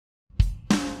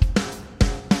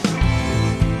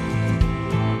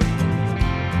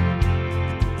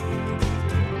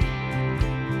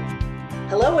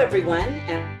everyone,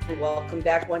 and welcome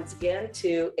back once again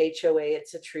to HOA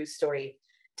It's a True Story.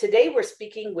 Today, we're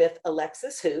speaking with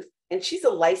Alexis Huth, and she's a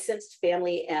licensed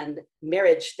family and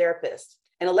marriage therapist.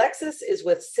 And Alexis is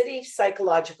with City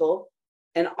Psychological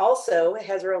and also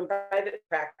has her own private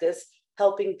practice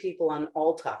helping people on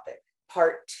all topics.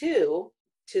 Part 2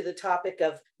 to the topic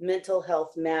of mental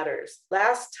health matters.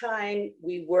 Last time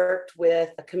we worked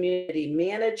with a community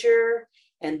manager,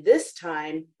 and this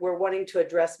time we're wanting to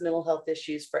address mental health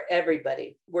issues for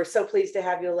everybody. We're so pleased to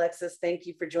have you, Alexis. Thank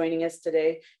you for joining us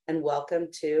today, and welcome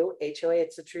to HOA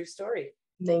It's a True Story.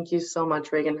 Thank you so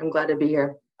much, Reagan. I'm glad to be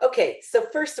here. Okay, so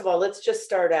first of all, let's just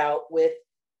start out with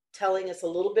telling us a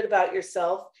little bit about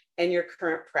yourself and your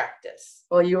current practice.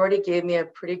 Well, you already gave me a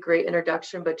pretty great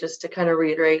introduction, but just to kind of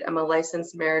reiterate, I'm a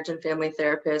licensed marriage and family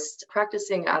therapist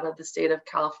practicing out of the state of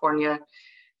California,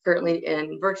 currently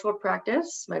in virtual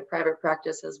practice, my private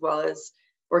practice, as well as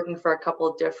working for a couple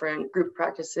of different group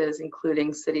practices,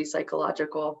 including City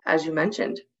Psychological, as you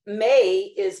mentioned.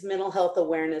 May is Mental Health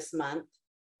Awareness Month.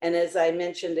 And as I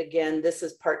mentioned again, this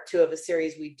is part 2 of a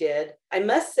series we did. I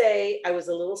must say, I was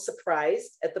a little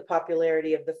surprised at the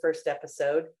popularity of the first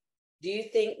episode. Do you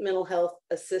think mental health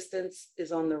assistance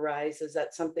is on the rise? Is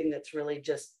that something that's really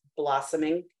just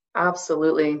blossoming?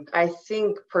 Absolutely. I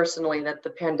think personally that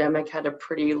the pandemic had a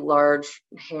pretty large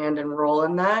hand and role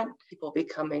in that. People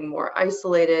becoming more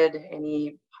isolated,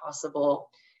 any possible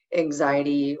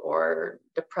anxiety or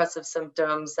depressive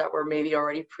symptoms that were maybe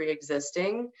already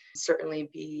pre-existing certainly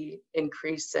be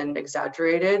increased and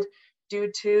exaggerated due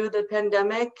to the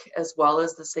pandemic, as well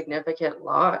as the significant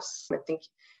loss. I think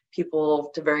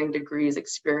people to varying degrees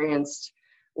experienced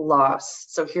loss.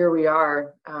 So here we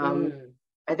are.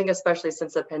 I think especially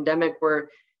since the pandemic, we're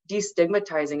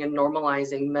destigmatizing and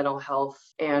normalizing mental health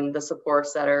and the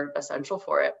supports that are essential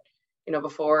for it. You know,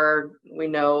 before we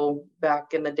know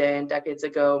back in the day and decades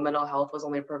ago, mental health was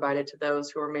only provided to those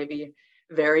who were maybe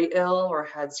very ill or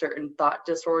had certain thought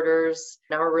disorders.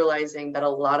 Now we're realizing that a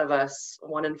lot of us,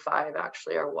 1 in 5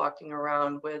 actually, are walking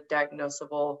around with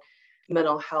diagnosable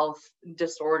mental health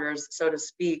disorders, so to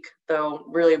speak, though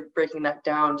really breaking that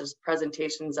down, just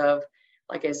presentations of,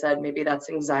 like I said, maybe that's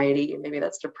anxiety, maybe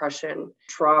that's depression,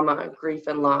 trauma, grief,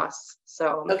 and loss.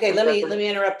 So okay, let me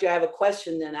interrupt you. I have a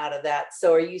question then out of that.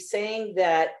 So are you saying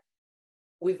that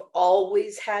we've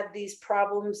always had these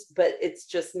problems, but it's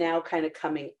just now kind of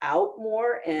coming out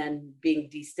more and being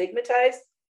destigmatized,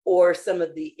 or some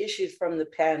of the issues from the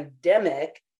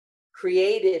pandemic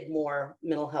created more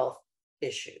mental health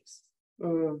issues?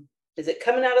 Is it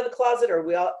coming out of the closet, or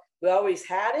we always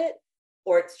had it?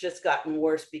 Or it's just gotten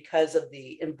worse because of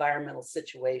the environmental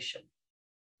situation?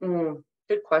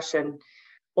 Good question.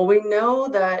 Well, we know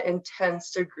that intense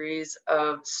degrees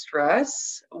of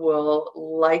stress will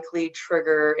likely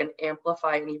trigger and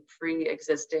amplify any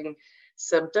pre-existing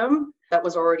symptom that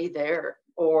was already there.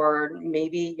 Or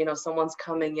maybe, someone's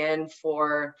coming in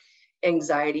for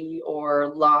anxiety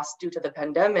or loss due to the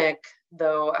pandemic,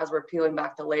 though as we're peeling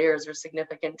back the layers, there's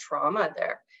significant trauma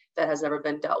there that has never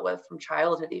been dealt with from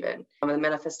childhood even. And the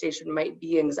manifestation might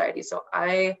be anxiety. So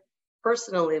I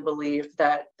personally believe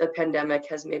that the pandemic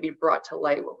has maybe brought to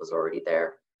light what was already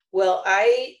there. Well,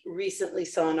 I recently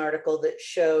saw an article that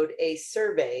showed a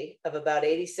survey of about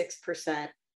 86%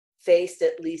 faced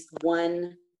at least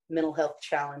one mental health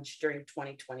challenge during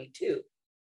 2022,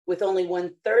 with only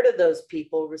 1/3 of those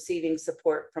people receiving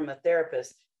support from a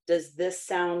therapist. Does this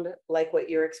sound like what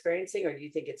you're experiencing, or do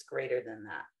you think it's greater than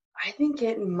that? I think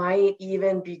it might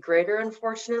even be greater,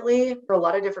 unfortunately, for a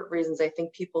lot of different reasons. I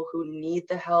think people who need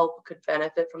the help, could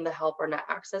benefit from the help, are not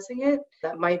accessing it.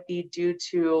 That might be due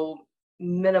to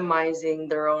minimizing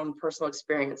their own personal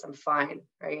experience. I'm fine,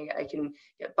 right? I can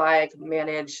get by, I can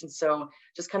manage. And so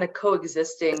just kind of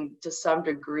coexisting to some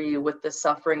degree with the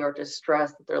suffering or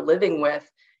distress that they're living with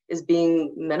is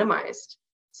being minimized.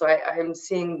 So I'm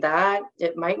seeing that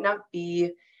it might not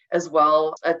be as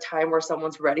well a time where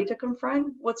someone's ready to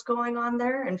confront what's going on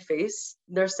there and face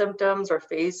their symptoms or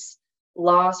face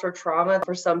loss or trauma.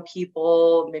 For some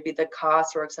people, maybe the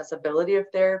cost or accessibility of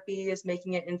therapy is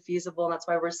making it infeasible. And that's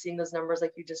why we're seeing those numbers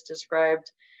like you just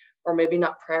described, or maybe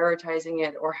not prioritizing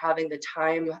it or having the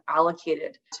time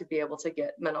allocated to be able to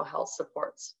get mental health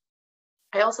supports.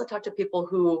 I also talk to people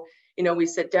who, we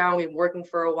sit down, we've been working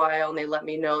for a while, and they let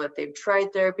me know that they've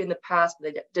tried therapy in the past,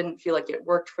 but they didn't feel like it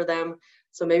worked for them.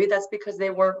 So maybe that's because they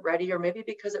weren't ready, or maybe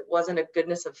because it wasn't a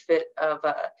goodness of fit of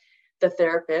the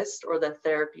therapist or the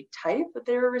therapy type that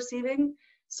they were receiving.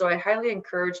 So I highly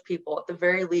encourage people, at the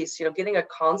very least, getting a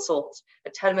consult,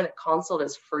 a 10-minute consult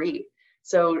is free.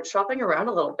 So shopping around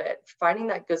a little bit, finding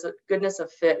that goodness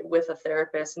of fit with a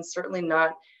therapist, and certainly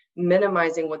not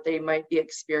minimizing what they might be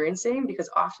experiencing, because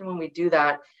often when we do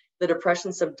that, the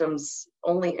depression symptoms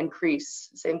only increase.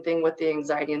 Same thing with the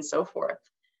anxiety and so forth.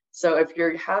 So if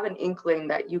you have an inkling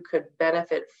that you could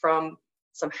benefit from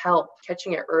some help,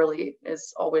 catching it early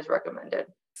is always recommended.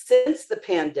 Since the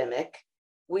pandemic,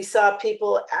 we saw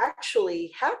people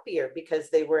actually happier because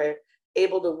they were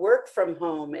able to work from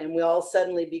home, and we all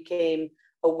suddenly became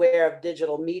aware of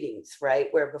digital meetings, right?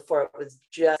 Where before it was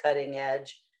just cutting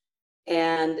edge.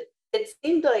 And it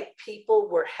seemed like people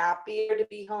were happier to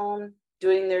be home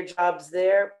doing their jobs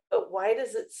there. But why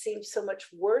does it seem so much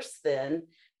worse then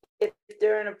if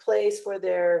they're in a place where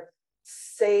they're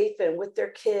safe and with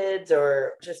their kids,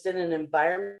 or just in an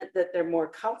environment that they're more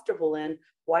comfortable in?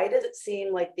 Why does it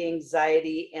seem like the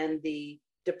anxiety and the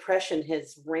depression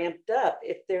has ramped up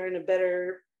if they're in a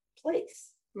better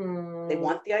place? They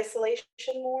want the isolation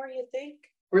more, you think?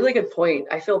 Really good point.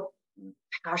 I feel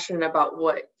passionate about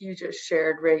what you just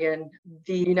shared, Reagan.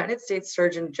 The United States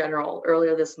Surgeon General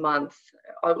earlier this month,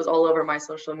 it was all over my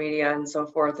social media and so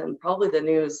forth, and probably the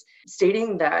news,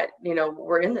 stating that,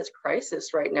 we're in this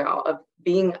crisis right now of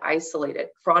being isolated,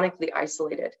 chronically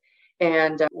isolated.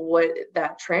 And what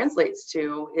that translates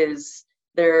to is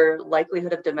their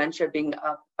likelihood of dementia being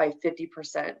up by 50%,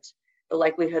 the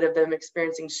likelihood of them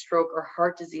experiencing stroke or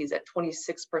heart disease at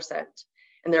 26%.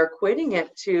 And they're equating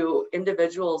it to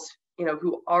individuals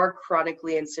who are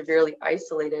chronically and severely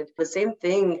isolated, the same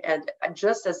thing, and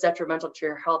just as detrimental to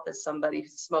your health as somebody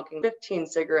who's smoking 15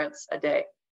 cigarettes a day.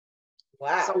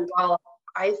 Wow. So while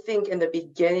I think in the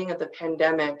beginning of the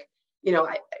pandemic,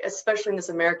 especially in this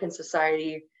American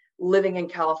society, living in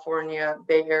California,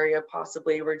 Bay Area,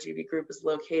 possibly where GB Group is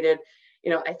located,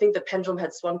 I think the pendulum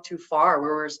had swung too far,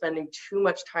 where we were spending too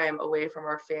much time away from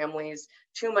our families,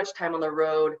 too much time on the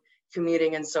road,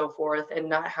 commuting and so forth, and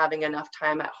not having enough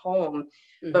time at home.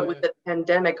 Mm-hmm. But with the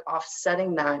pandemic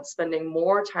offsetting that, spending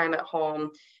more time at home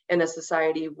in a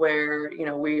society where,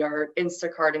 we are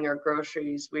Instacarting our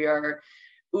groceries, we are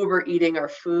Uber eating our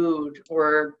food,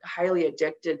 we're highly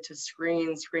addicted to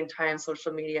screen time,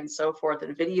 social media and so forth,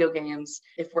 and video games.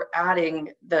 If we're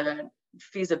adding the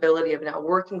feasibility of now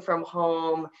working from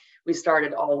home, we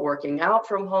started all working out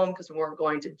from home because we weren't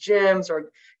going to gyms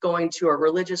or going to our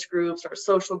religious groups, our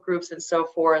social groups and so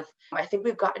forth. I think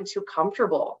we've gotten too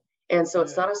comfortable. And so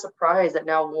it's not a surprise that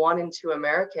now 1 in 2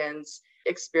 Americans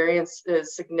experience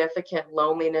significant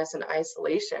loneliness and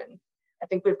isolation. I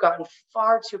think we've gotten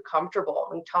far too comfortable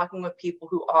in talking with people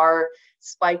who are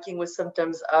spiking with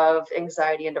symptoms of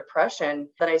anxiety and depression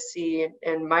that I see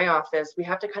in my office. We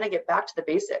have to kind of get back to the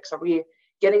basics. Are we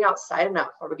getting outside enough?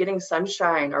 Are we getting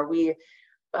sunshine? Are we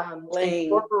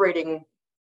incorporating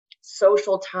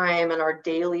social time in our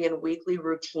daily and weekly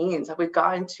routines? Have we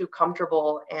gotten too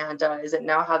comfortable, and is it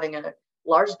now having a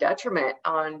large detriment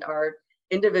on our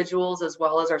individuals as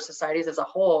well as our societies as a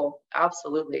whole?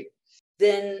 Absolutely.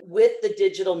 Then with the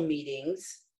digital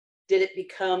meetings, did it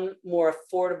become more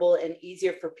affordable and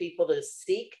easier for people to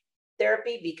seek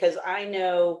therapy? Because I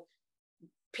know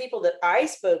people that I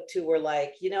spoke to were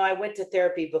like, I went to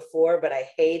therapy before, but I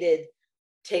hated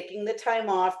taking the time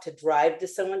off to drive to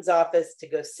someone's office to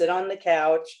go sit on the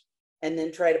couch and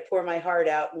then try to pour my heart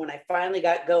out. And when I finally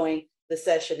got going, the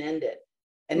session ended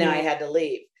and now I had to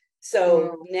leave.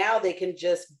 So now they can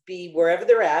just be wherever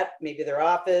they're at, maybe their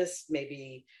office,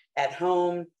 maybe at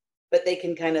home, but they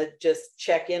can kind of just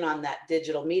check in on that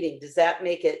digital meeting. Does that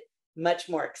make it much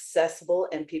more accessible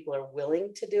and people are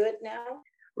willing to do it now?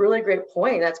 Really great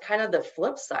point. That's kind of the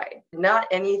flip side. Not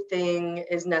anything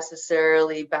is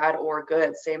necessarily bad or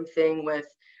good. Same thing with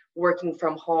working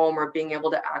from home or being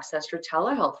able to access your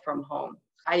telehealth from home.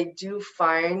 I do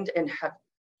find and have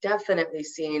definitely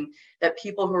seen that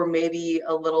people who are maybe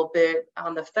a little bit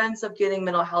on the fence of getting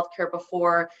mental health care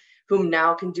before, whom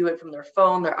now can do it from their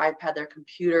phone, their iPad, their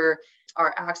computer,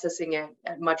 are accessing it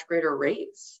at much greater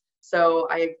rates. So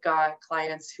I've got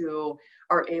clients who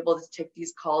are able to take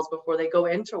these calls before they go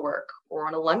into work or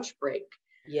on a lunch break.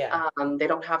 Yeah. They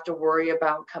don't have to worry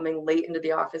about coming late into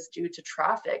the office due to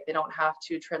traffic. They don't have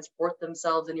to transport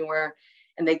themselves anywhere,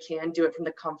 and they can do it from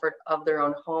the comfort of their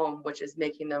own home, which is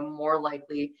making them more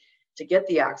likely to get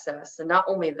the access. And not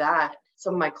only that,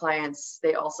 some of my clients,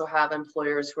 they also have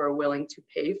employers who are willing to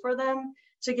pay for them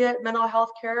to get mental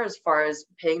health care, as far as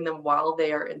paying them while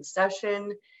they are in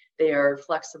session. They are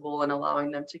flexible in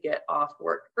allowing them to get off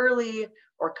work early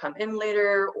or come in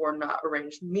later or not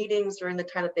arrange meetings during the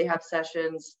time that they have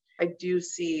sessions. I do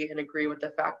see and agree with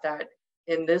the fact that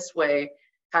in this way,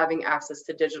 having access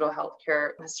to digital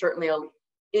healthcare has certainly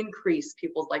increased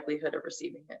people's likelihood of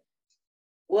receiving it.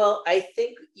 Well, I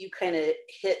think you kind of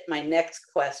hit my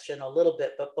next question a little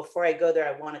bit, but before I go there,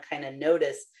 I want to kind of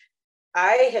notice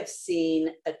I have seen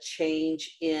a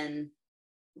change in,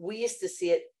 we used to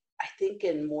see it, I think,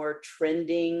 in more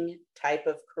trending type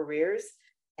of careers.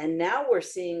 And now we're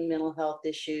seeing mental health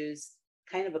issues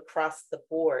kind of across the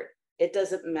board. It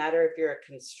doesn't matter if you're a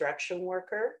construction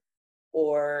worker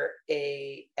or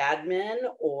a admin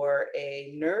or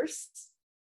a nurse.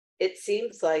 It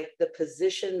seems like the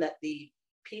position that the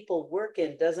people work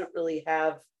in doesn't really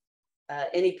have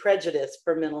any prejudice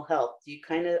for mental health. Do you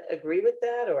kind of agree with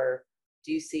that, or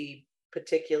do you see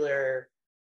particular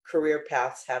career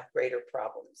paths have greater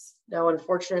problems? Now,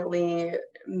 unfortunately,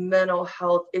 mental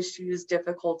health issues,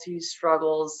 difficulties,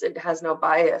 struggles, it has no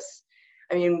bias.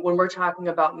 I mean, when we're talking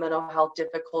about mental health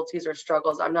difficulties or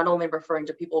struggles, I'm not only referring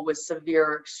to people with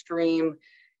severe, extreme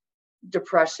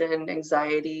depression,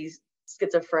 anxiety,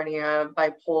 schizophrenia,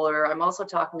 bipolar. I'm also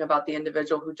talking about the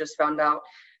individual who just found out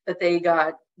that they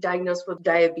got diagnosed with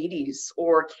diabetes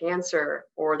or cancer,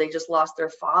 or they just lost their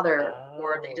father,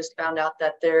 or they just found out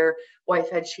that their wife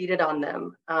had cheated on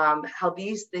them. How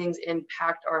these things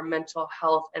impact our mental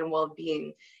health and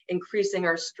well-being, increasing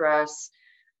our stress,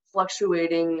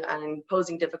 fluctuating and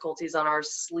posing difficulties on our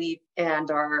sleep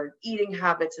and our eating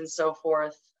habits and so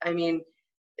forth. I mean,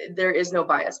 there is no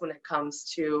bias when it comes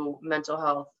to mental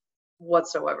health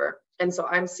whatsoever. And so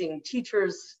I'm seeing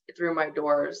teachers through my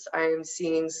doors, I'm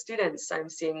seeing students, I'm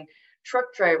seeing truck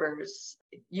drivers,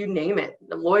 you name it,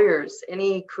 the lawyers,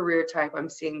 any career type I'm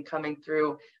seeing coming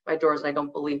through my doors. And I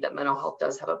don't believe that mental health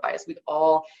does have a bias. We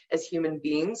all, as human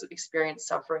beings, experience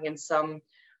suffering in some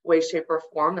way, shape, or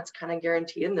form. That's kind of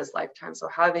guaranteed in this lifetime. So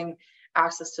having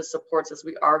access to supports as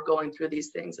we are going through these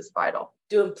things is vital.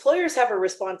 Do employers have a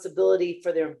responsibility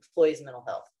for their employees' mental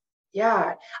health?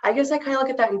 Yeah, I guess I kind of look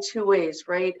at that in two ways,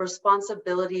 right?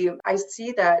 Responsibility, I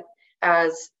see that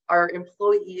as our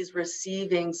employees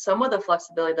receiving some of the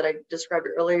flexibility that I described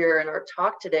earlier in our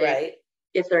talk today. Right.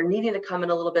 If they're needing to come in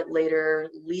a little bit later,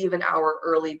 leave an hour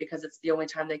early because it's the only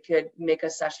time they could make a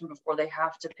session before they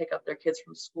have to pick up their kids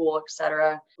from school, et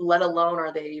cetera, let alone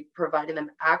are they providing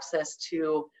them access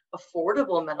to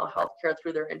affordable mental health care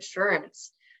through their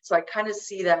insurance. So I kind of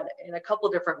see that in a couple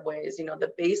of different ways. You know,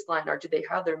 the baseline are, do they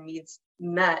have their needs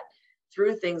met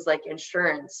through things like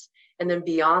insurance? And then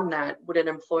beyond that, would an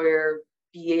employer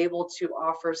be able to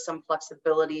offer some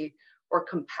flexibility or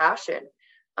compassion?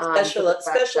 Special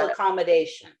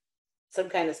accommodation, some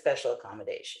kind of special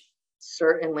accommodation.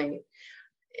 Certainly.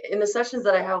 In the sessions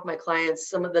that I have with my clients,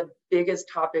 some of the biggest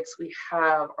topics we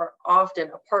have are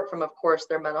often, apart from, of course,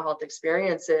 their mental health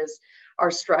experiences, are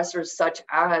stressors such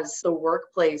as the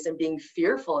workplace and being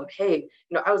fearful of, hey,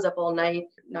 I was up all night,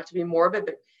 not to be morbid,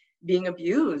 but being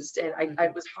abused. And I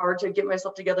was hard to get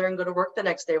myself together and go to work the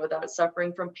next day without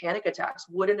suffering from panic attacks.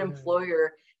 Would an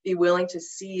employer be willing to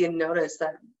see and notice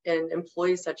that an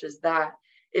employee such as that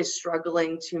is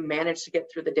struggling to manage to get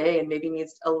through the day and maybe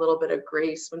needs a little bit of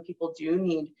grace when people do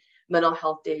need mental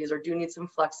health days or do need some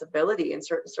flexibility in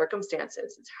certain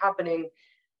circumstances? It's happening,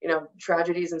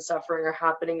 tragedies and suffering are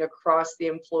happening across the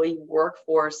employee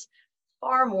workforce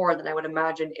far more than I would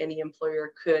imagine any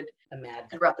employer could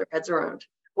wrap their heads around.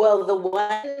 Well, the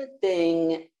one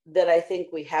thing that I think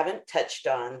we haven't touched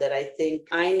on that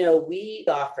I know we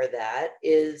offer that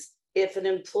is if an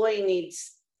employee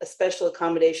needs a special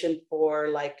accommodation for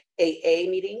like AA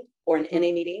meeting or an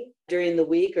NA meeting during the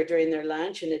week or during their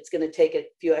lunch, and it's going to take a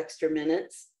few extra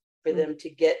minutes for them to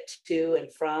get to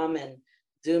and from and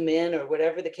Zoom in or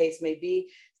whatever the case may be.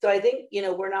 So I think,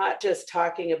 we're not just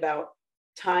talking about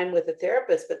time with a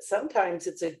therapist, but sometimes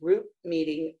it's a group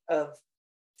meeting of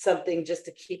something just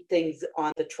to keep things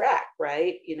on the track,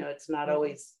 right? It's not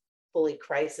always fully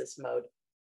crisis mode.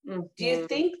 Do you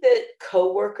think that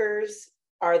coworkers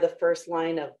are the first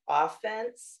line of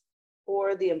offense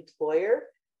for the employer?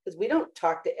 Because we don't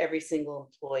talk to every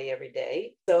single employee every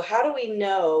day. So how do we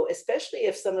know, especially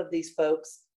if some of these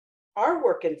folks are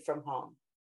working from home,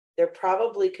 they're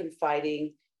probably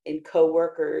confiding in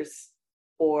coworkers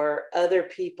or other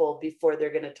people before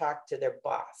they're going to talk to their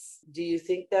boss. Do you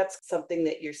think that's something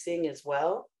that you're seeing as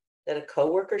well, that a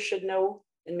coworker should know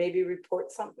and maybe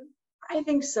report something? I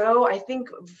think so. I think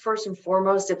first and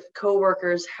foremost, if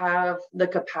coworkers have the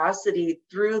capacity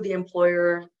through the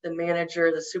employer, the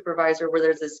manager, the supervisor, where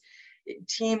there's this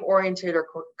team-oriented or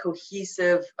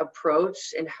cohesive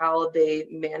approach in how they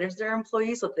manage their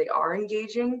employees, so that they are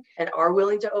engaging and are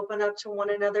willing to open up to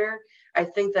one another, I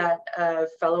think that a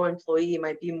fellow employee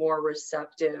might be more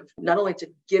receptive, not only to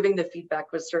giving the feedback,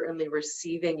 but certainly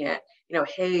receiving it.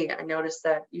 Hey, I noticed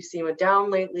that you seem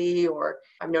down lately, or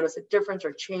I've noticed a difference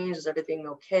or change. Is everything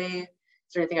okay?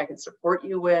 Is there anything I can support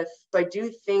you with? So I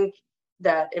do think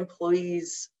that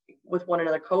employees with one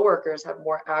another, coworkers, have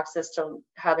more access to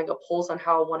having a pulse on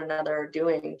how one another are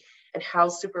doing, and how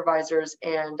supervisors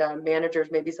and managers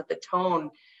maybe set the tone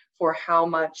for how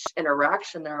much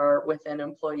interaction there are within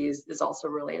employees is also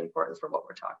really important for what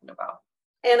we're talking about.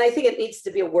 And I think it needs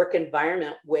to be a work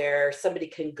environment where somebody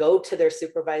can go to their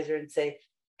supervisor and say,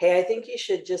 hey, I think you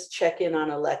should just check in on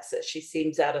Alexis. She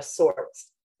seems out of sorts.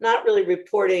 Not really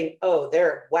reporting, oh,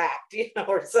 they're whacked,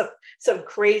 or some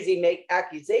crazy make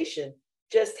accusation.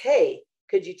 Just, hey,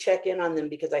 could you check in on them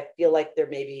because I feel like they're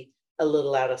maybe a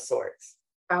little out of sorts.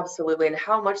 Absolutely. And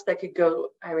how much that could go,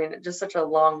 I mean, just such a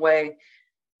long way,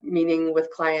 meaning with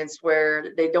clients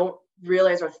where they don't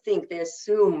realize or think, they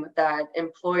assume that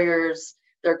employers,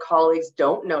 their colleagues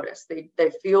don't notice.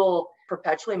 They feel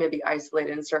perpetually maybe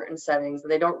isolated in certain settings,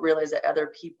 and they don't realize that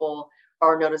other people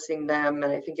are noticing them.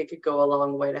 And I think it could go a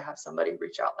long way to have somebody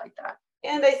reach out like that.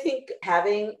 And I think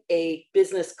having a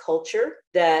business culture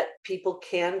that people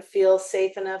can feel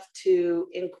safe enough to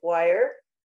inquire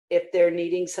if they're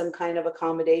needing some kind of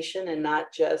accommodation, and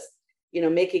not just,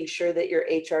 making sure that your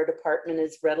HR department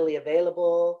is readily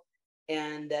available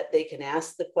and that they can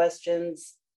ask the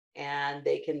questions and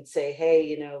they can say,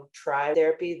 hey, try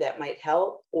therapy, that might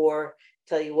help, or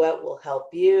tell you what will help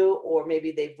you, or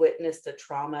maybe they've witnessed a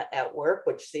trauma at work,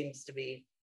 which seems to be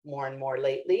more and more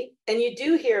lately. And you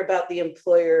do hear about the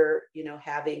employer,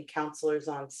 having counselors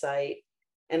on site.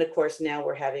 And of course, now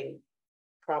we're having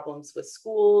problems with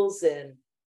schools, and,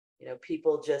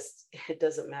 people just, it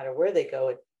doesn't matter where they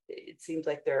go. It seems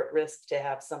like they're at risk to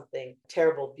have something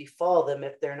terrible befall them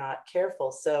if they're not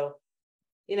careful. So,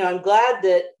 I'm glad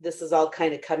that this is all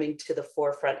kind of coming to the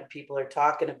forefront and people are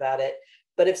talking about it.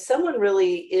 But if someone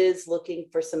really is looking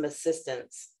for some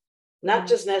assistance, not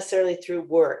just necessarily through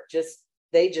work,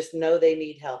 they just know they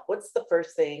need help, what's the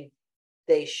first thing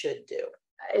they should do?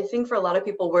 I think for a lot of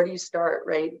people, where do you start,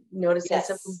 right? Noticing Yes.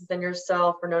 symptoms within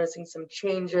yourself, or noticing some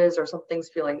changes, or something's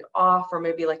feeling off, or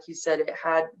maybe, like you said, it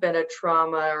had been a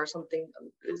trauma or something,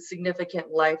 a significant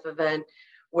life event.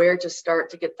 Where to start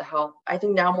to get the help? I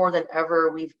think now more than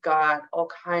ever, we've got all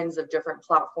kinds of different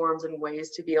platforms and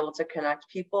ways to be able to connect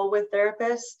people with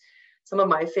therapists. Some of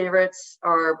my favorites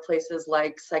are places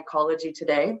like Psychology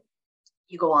Today.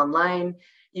 You go online,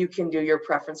 you can do your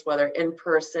preference, whether in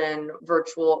person,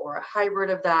 virtual, or a hybrid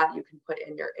of that. You can put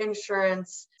in your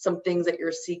insurance, some things that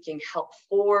you're seeking help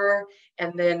for.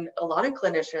 And then a lot of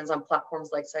clinicians on platforms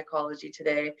like Psychology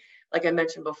Today, like I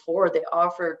mentioned before, they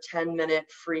offer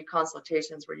 10-minute free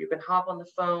consultations where you can hop on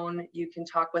the phone, you can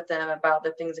talk with them about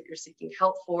the things that you're seeking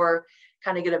help for,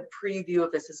 kind of get a preview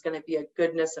of this is going to be a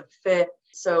goodness of fit.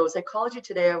 So Psychology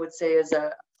Today, I would say, is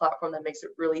a platform that makes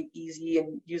it really easy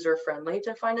and user-friendly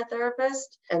to find a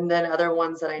therapist. And then other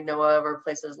ones that I know of are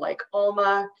places like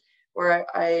Alma, where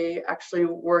I actually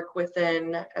work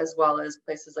within, as well as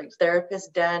places like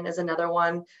Therapist Den is another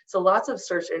one. So lots of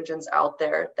search engines out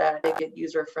there that make it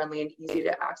user-friendly and easy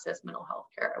to access mental health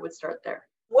care. I would start there.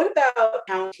 What about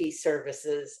county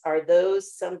services? Are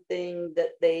those something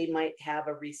that they might have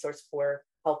a resource for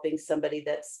helping somebody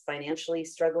that's financially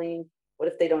struggling?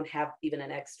 What if they don't have even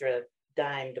an extra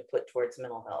dime to put towards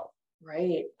mental health?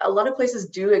 Right. A lot of places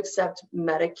do accept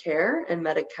Medicare and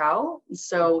Medi-Cal.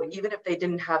 So even if they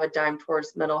didn't have a dime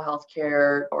towards mental health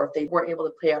care, or if they weren't able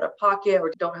to pay out of pocket,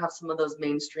 or don't have some of those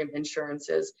mainstream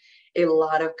insurances, a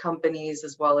lot of companies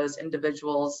as well as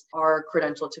individuals are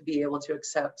credentialed to be able to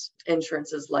accept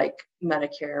insurances like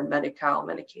Medicare, Medi-Cal,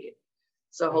 Medicaid.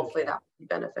 So hopefully that will be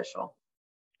beneficial.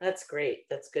 That's great.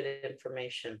 That's good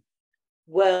information.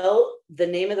 Well, the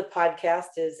name of the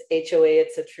podcast is HOA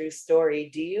It's a True Story.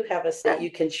 Do you have a that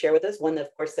you can share with us? One, of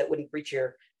course, that wouldn't breach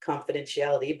your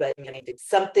confidentiality, but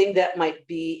something that might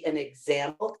be an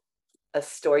example, a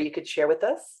story you could share with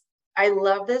us? I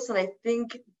love this, and I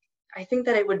think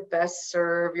that it would best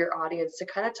serve your audience to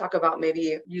kind of talk about,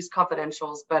 maybe use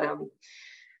confidentials, but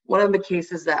one of the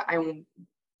cases that I'm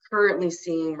currently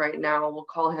seeing right now, we'll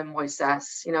call him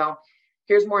Moises.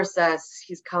 Here's Moises.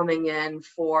 He's coming in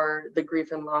for the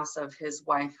grief and loss of his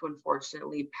wife, who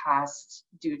unfortunately passed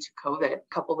due to COVID a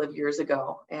couple of years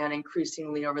ago. And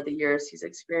increasingly over the years, he's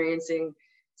experiencing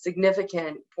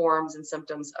significant forms and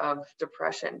symptoms of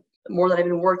depression. The more that I've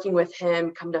been working with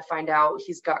him, come to find out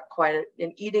he's got quite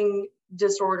an eating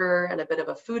disorder and a bit of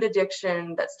a food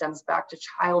addiction that stems back to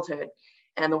childhood.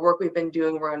 And the work we've been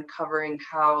doing, we're uncovering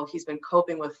how he's been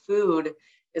coping with food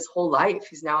his whole life.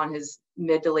 He's now in his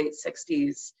mid to late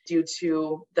 60s due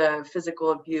to the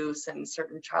physical abuse and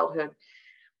certain childhood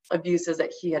abuses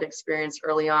that he had experienced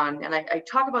early on. And I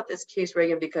talk about this case,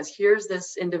 Reagan, because here's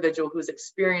this individual who's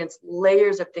experienced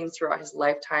layers of things throughout his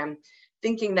lifetime,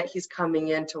 thinking that he's coming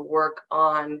in to work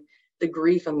on the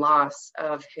grief and loss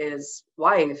of his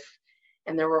wife.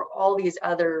 And there were all these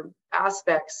other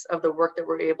aspects of the work that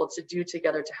we're able to do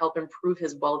together to help improve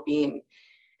his well-being.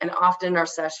 And often in our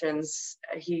sessions,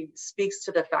 he speaks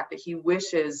to the fact that he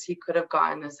wishes he could have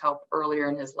gotten this help earlier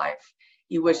in his life.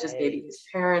 He wishes maybe his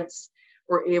parents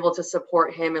were able to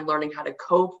support him in learning how to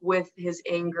cope with his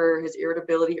anger, his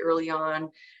irritability early on,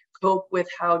 cope with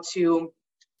how to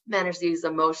manage these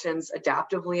emotions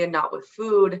adaptively and not with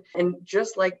food. And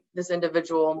just like this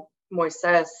individual,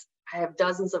 Moises, I have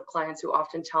dozens of clients who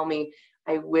often tell me,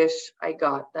 I wish I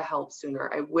got the help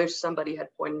sooner. I wish somebody had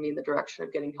pointed me in the direction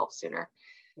of getting help sooner.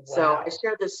 Wow. So I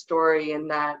share this story in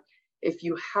that if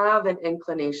you have an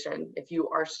inclination, if you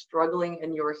are struggling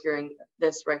and you're hearing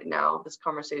this right now, this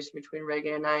conversation between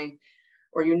Reagan and I,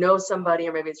 or you know somebody,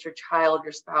 or maybe it's your child,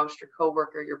 your spouse, your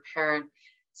coworker, your parent,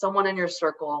 someone in your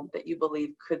circle that you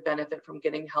believe could benefit from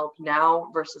getting help now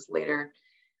versus later,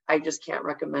 I just can't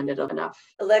recommend it enough.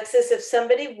 Alexis, if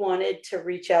somebody wanted to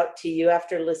reach out to you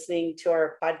after listening to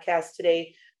our podcast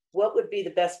today, what would be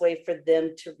the best way for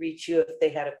them to reach you if they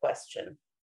had a question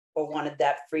or wanted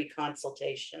that free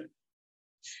consultation?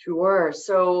 Sure.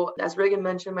 So as Reagan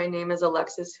mentioned, my name is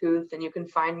Alexis Huth, and you can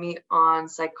find me on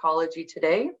Psychology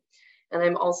Today. And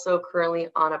I'm also currently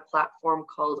on a platform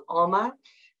called Alma,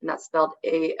 and that's spelled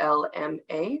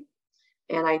ALMA.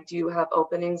 And I do have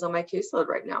openings on my caseload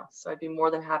right now. So I'd be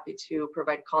more than happy to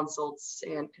provide consults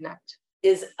and connect.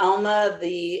 Is Alma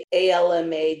the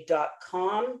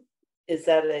ALMA.com? Is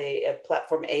that a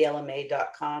platform,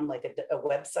 ALMA.com, like a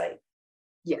website?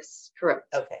 Yes,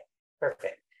 correct. Okay,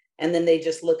 perfect. And then they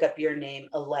just look up your name,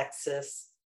 Alexis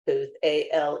Huth,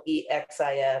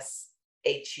 ALEXISHUTH,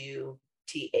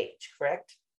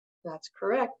 correct? That's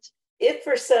correct. If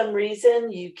for some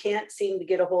reason you can't seem to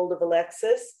get a hold of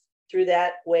Alexis through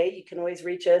that way, you can always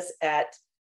reach us at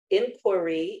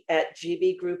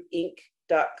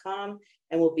inquiry@gbgroupinc.com,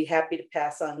 and we'll be happy to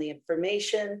pass on the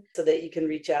information so that you can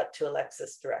reach out to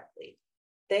Alexis directly.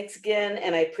 Thanks again,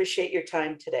 and I appreciate your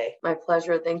time today. My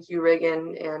pleasure. Thank you,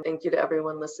 Reagan, and thank you to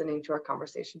everyone listening to our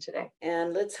conversation today.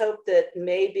 And let's hope that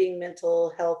May, being Mental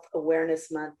Health Awareness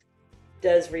Month,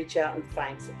 does reach out and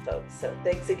find some folks. So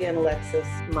thanks again, Alexis.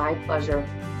 My pleasure.